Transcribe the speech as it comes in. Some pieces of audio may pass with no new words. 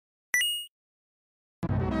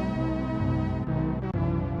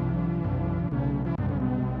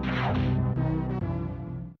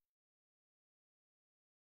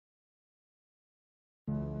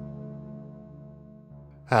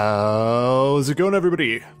How's it going,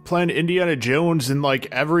 everybody? Playing Indiana Jones in like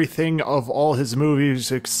everything of all his movies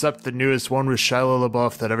except the newest one with Shia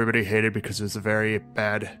LaBeouf that everybody hated because it was a very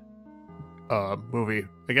bad movie.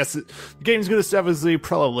 I guess the game's gonna obviously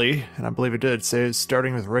probably, and I believe it did, say it's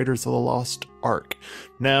starting with Raiders of the Lost Ark.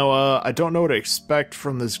 Now, I don't know what to expect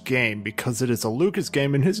from this game because it is a Lucas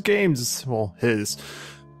game, and his games, well,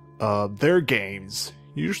 their games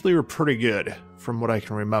usually were pretty good from what I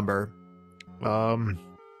can remember.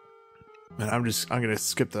 And I'm gonna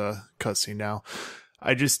skip the cutscene now.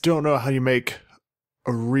 I just don't know how you make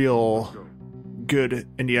a real good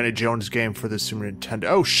Indiana Jones game for the Super Nintendo.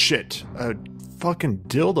 Oh shit! A fucking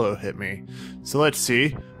dildo hit me. So let's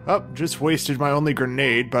see. Oh, just wasted my only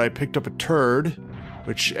grenade, but I picked up a turd,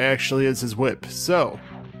 which actually is his whip. So,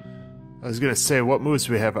 I was gonna say, what moves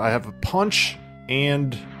do we have? I have a punch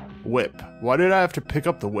and whip. Why did I have to pick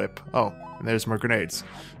up the whip? Oh, and there's more grenades.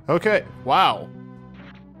 Okay, wow.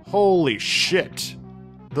 Holy shit.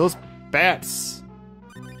 Those bats.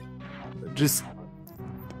 Just...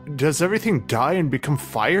 does everything die and become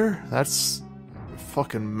fire? That's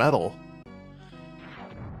fucking metal.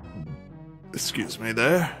 Excuse me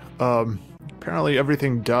there. Apparently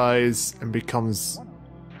everything dies and becomes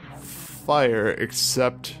fire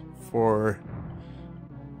except for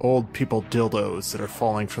old people dildos that are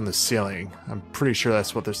falling from the ceiling. I'm pretty sure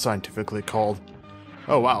that's what they're scientifically called.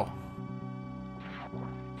 Oh, wow.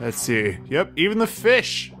 Let's see. Yep, even the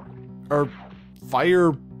fish are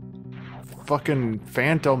fire fucking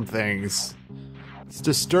phantom things. It's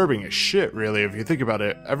disturbing as shit, really, if you think about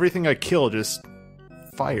it. Everything I kill just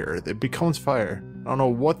fire. It becomes fire. I don't know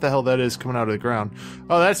what the hell that is coming out of the ground.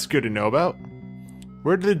 Oh, that's good to know about.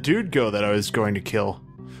 Where did the dude go that I was going to kill?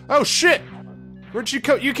 Oh, shit! Where'd you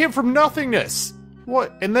come? You came from nothingness!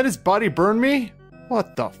 What? And then his body burned me?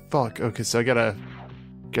 What the fuck? Okay, so I gotta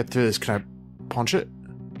get through this. Can I punch it?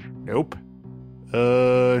 Nope.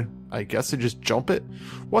 I guess I just jump it?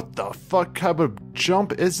 What the fuck type of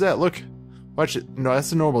jump is that? Look. Watch it. No,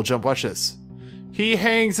 that's a normal jump. Watch this. He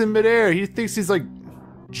hangs in midair. He thinks he's like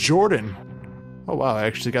Jordan. Oh wow, I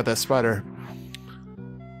actually got that spider.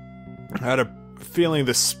 I had a feeling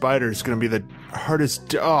the spider's gonna be the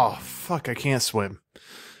hardest... oh, fuck, I can't swim.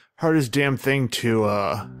 Hardest damn thing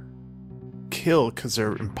to, kill, because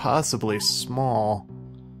they're impossibly small.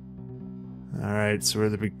 Alright, so we're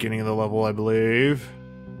at the beginning of the level, I believe.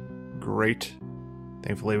 Great.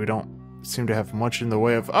 Thankfully, we don't seem to have much in the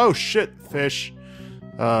way of... oh, shit, fish!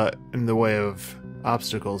 In the way of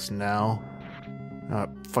obstacles now.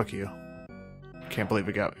 Fuck you. Can't believe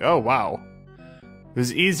it got me. Oh, wow. It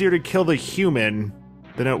was easier to kill the human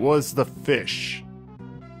than it was the fish.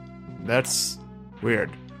 That's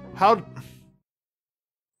weird. How... I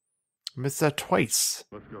missed that twice.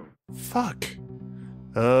 Let's go. Fuck.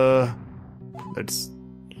 Let's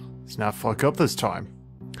not fuck up this time.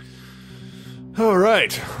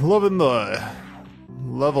 Alright, loving the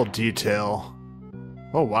level detail.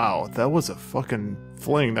 Oh wow, that was a fucking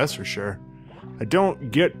fling, that's for sure. I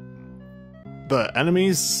don't get the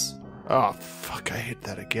enemies. Oh fuck, I hate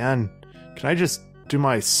that again. Can I just do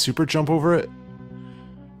my super jump over it?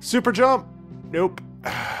 Super jump! Nope.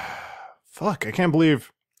 Fuck, I can't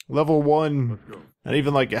believe level 1, not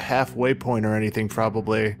even like a halfway point or anything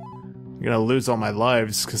probably. I'm gonna lose all my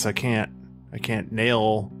lives because I can't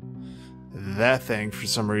nail that thing for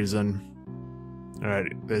some reason.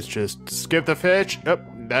 Alright, let's just skip the fish. Oh,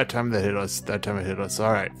 that time that hit us. That time it hit us.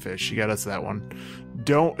 Alright, fish, you got us that one.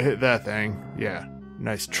 Don't hit that thing. Yeah,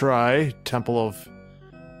 nice try. Temple of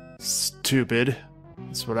Stupid.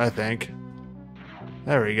 That's what I think.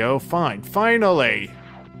 There we go. Fine. Finally!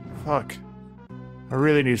 Fuck. I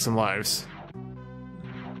really need some lives.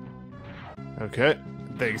 Okay.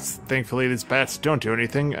 Thankfully, these bats don't do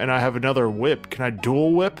anything, and I have another whip. Can I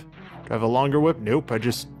dual whip? Do I have a longer whip? Nope, I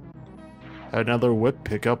just had another whip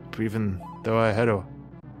pick up, even though I had a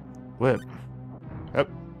whip. Oh,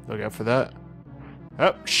 look out for that.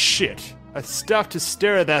 Oh, shit. I stopped to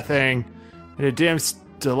stare at that thing, and a damn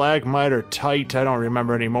stalagmite or tight, I don't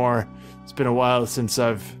remember anymore. It's been a while since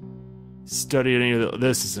I've studied any of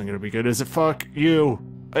this. Isn't gonna be good, is it? Fuck you.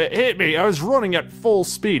 It hit me. I was running at full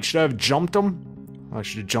speed. Should I have jumped him? I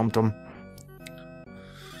should have jumped him.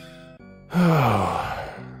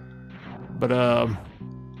 But,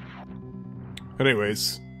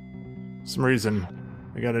 anyways, some reason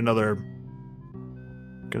I got another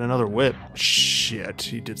whip. Shit,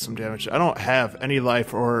 he did some damage. I don't have any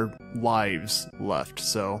life or lives left,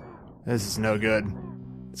 so this is no good.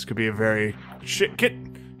 This could be a very... shit, get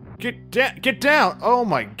down! Oh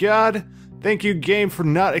my god! Thank you, game, for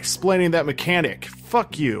not explaining that mechanic.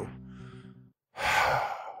 Fuck you.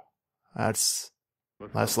 That's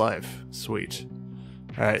Last life. Sweet.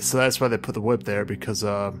 Alright, so that's why they put the whip there, because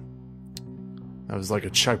that was like a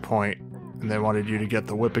checkpoint, and they wanted you to get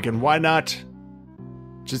the whip again. Why not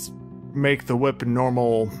just make the whip a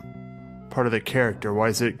normal part of the character? Why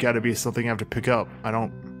is it gotta be something I have to pick up? I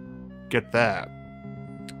don't get that.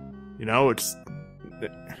 You know, it's...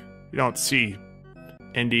 You don't see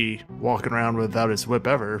Indy walking around without his whip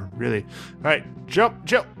ever, really. Alright, jump,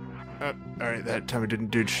 jump! Alright, that time it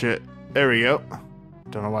didn't do shit. There we go.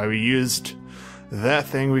 Don't know why we used that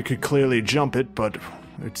thing. We could clearly jump it, but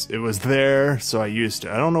it was there, so I used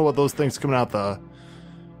it. I don't know what those things coming out the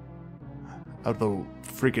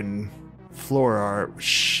freaking floor are.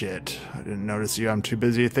 Shit, I didn't notice you. I'm too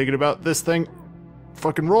busy thinking about this thing.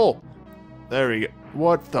 Fucking roll. There we go.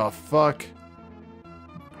 What the fuck?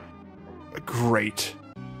 Great.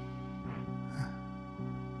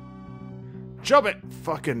 Jump it!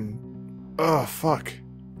 Fucking... Oh, fuck.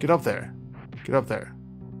 Get up there. Get up there.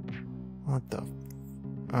 What the...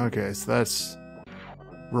 Okay, so that's...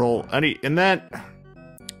 Roll any... And that...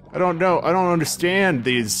 I don't know. I don't understand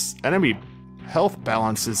these enemy health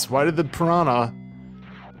balances. Why did the piranha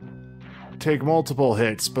take multiple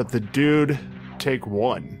hits, but the dude take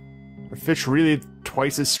one? Are fish really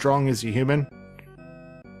twice as strong as a human?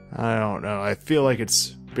 I don't know. I feel like it's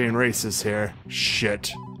being racist here.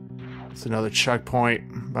 Shit. It's another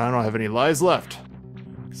checkpoint, but I don't have any lives left.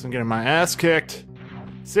 Because I'm getting my ass kicked.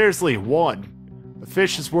 Seriously, one. A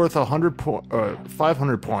fish is worth 500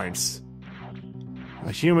 points.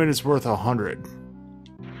 A human is worth 100.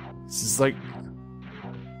 This is like...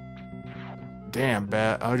 Damn,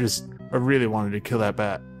 bat. I really wanted to kill that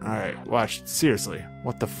bat. Alright, watch. Seriously.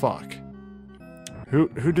 What the fuck?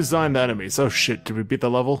 Who designed the enemies? Oh shit, did we beat the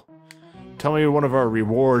level? Tell me one of our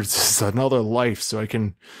rewards is another life so I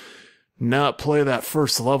can not play that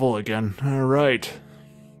first level again. Alright.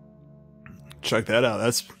 Check that out.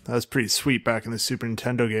 That's pretty sweet back in the Super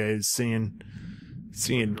Nintendo days, seeing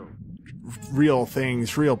real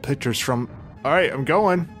things, real pictures from... Alright, I'm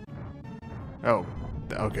going. Oh,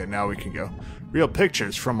 okay, now we can go. Real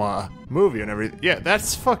pictures from a movie and everything. Yeah,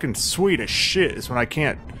 that's fucking sweet as shit, is when I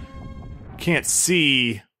can't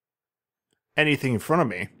see anything in front of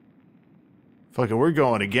me. Fuck it, we're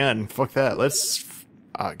going again. Fuck that. Let's...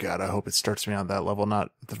 Oh god, I hope it starts me on that level,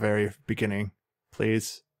 not at the very beginning.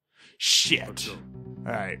 Please. Shit.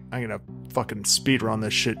 Alright, I'm gonna fucking speedrun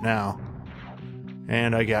this shit now.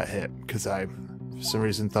 And I got hit, because I, for some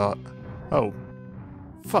reason, thought... Oh.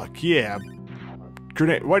 Fuck, yeah.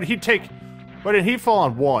 Grenade. Why did he fall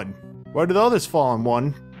on one? Why did the others fall on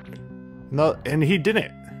one? No, and he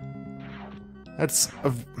didn't. That's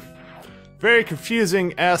a very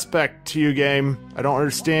confusing aspect to you, game. I don't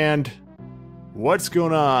understand what's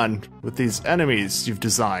going on with these enemies you've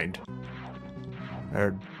designed.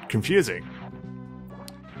 They're confusing.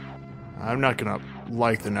 I'm not gonna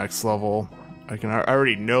like the next level. I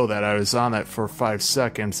already know that. I was on that for 5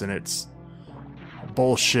 seconds and it's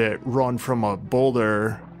bullshit. Run from a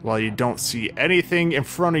boulder while you don't see anything in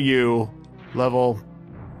front of you level.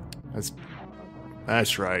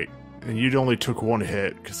 That's right. And you only took one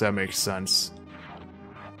hit, because that makes sense.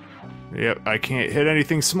 Yep, I can't hit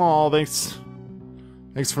anything small, thanks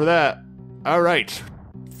for that. Alright,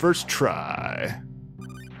 first try.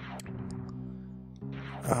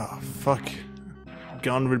 Oh, fuck.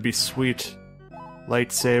 Gun would be sweet.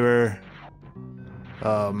 Lightsaber.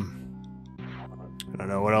 I don't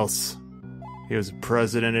know, what else? He was a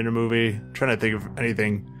president in a movie. I'm trying to think of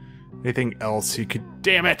anything else he could...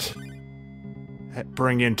 Damn it!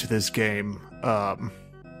 Bring into this game. I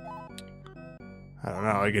don't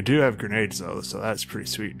know. Like, I do have grenades though, so that's pretty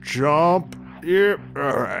sweet. Jump. Yep.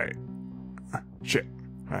 Alright. Shit.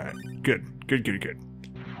 Alright. Good.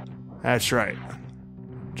 That's right.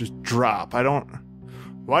 Just drop.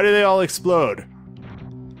 Why do they all explode?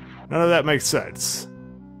 None of that makes sense.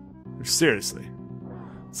 Seriously.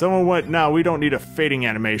 Someone went, no, we don't need a fading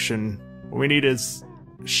animation. What we need is...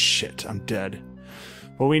 Shit, I'm dead.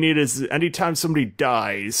 What we need is, anytime somebody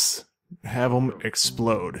dies, have them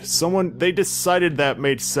explode. They decided that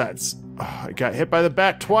made sense. Ugh, I got hit by the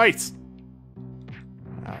bat twice!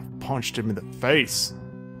 I punched him in the face.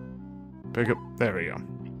 Pick up, there we go.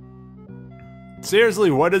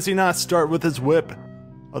 Seriously, why does he not start with his whip?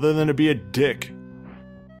 Other than to be a dick.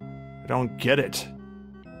 I don't get it.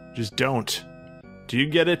 Just don't. Do you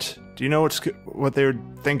get it? Do you know what they were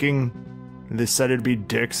thinking? They said it'd be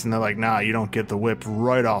dicks, and they're like, nah, you don't get the whip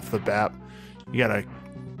right off the bat. You gotta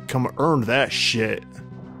come earn that shit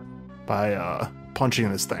by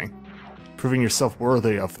punching this thing. Proving yourself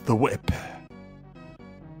worthy of the whip.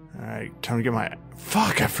 Alright, time to get my...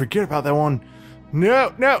 Fuck, I forget about that one.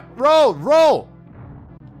 No, roll!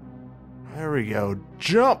 There we go.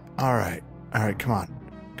 Jump! Alright. Alright, come on.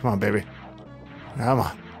 Come on, baby. Come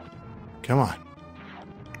on. Come on.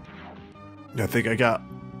 I think I got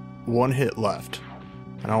one hit left.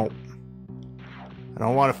 I don't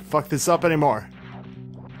want to fuck this up anymore.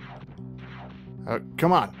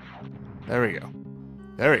 Come on. There we go.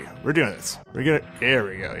 There we go. We're doing this. We're gonna... There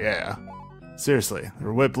we go, yeah. Seriously,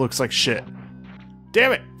 her whip looks like shit.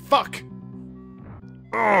 Damn it! Fuck!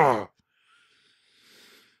 Ugh.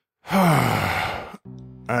 Alright,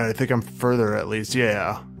 I think I'm further at least,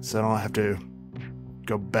 yeah. So I don't have to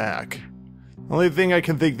go back. The only thing I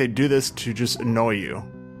can think they do this to just annoy you.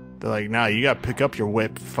 They're like, nah, you gotta pick up your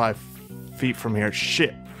whip 5 feet from here.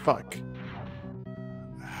 Shit, fuck.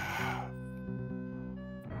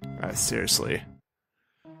 Seriously.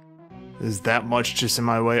 Is that much just in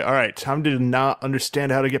my way? Alright, time to not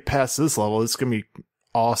understand how to get past this level. It's gonna be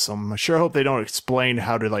awesome. I sure hope they don't explain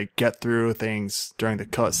how to, like, get through things during the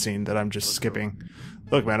cutscene that I'm just skipping.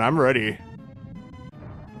 Look, man, I'm ready.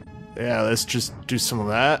 Yeah, let's just do some of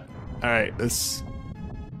that. Alright, let's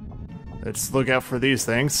look out for these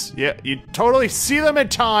things. Yeah, you totally see them in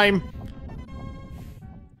time!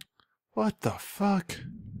 What the fuck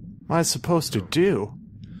am I supposed to do?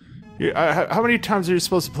 How many times are you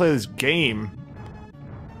supposed to play this game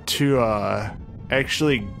to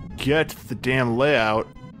actually get the damn layout?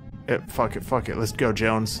 Fuck it, let's go,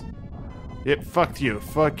 Jones. Yep, fuck you,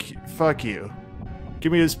 fuck you.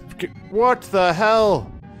 Give me his... What the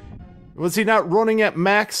hell? Was he not running at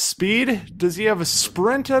max speed? Does he have a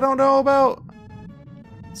sprint I don't know about?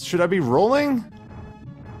 Should I be rolling?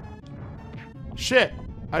 Shit,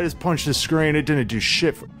 I just punched the screen, it didn't do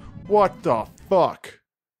shit for... What the fuck?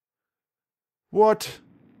 What?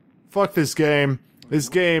 Fuck this game. This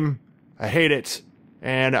game, I hate it.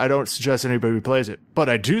 And I don't suggest anybody plays it. But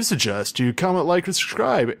I do suggest you comment, like, and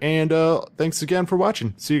subscribe. And thanks again for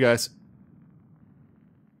watching. See you guys.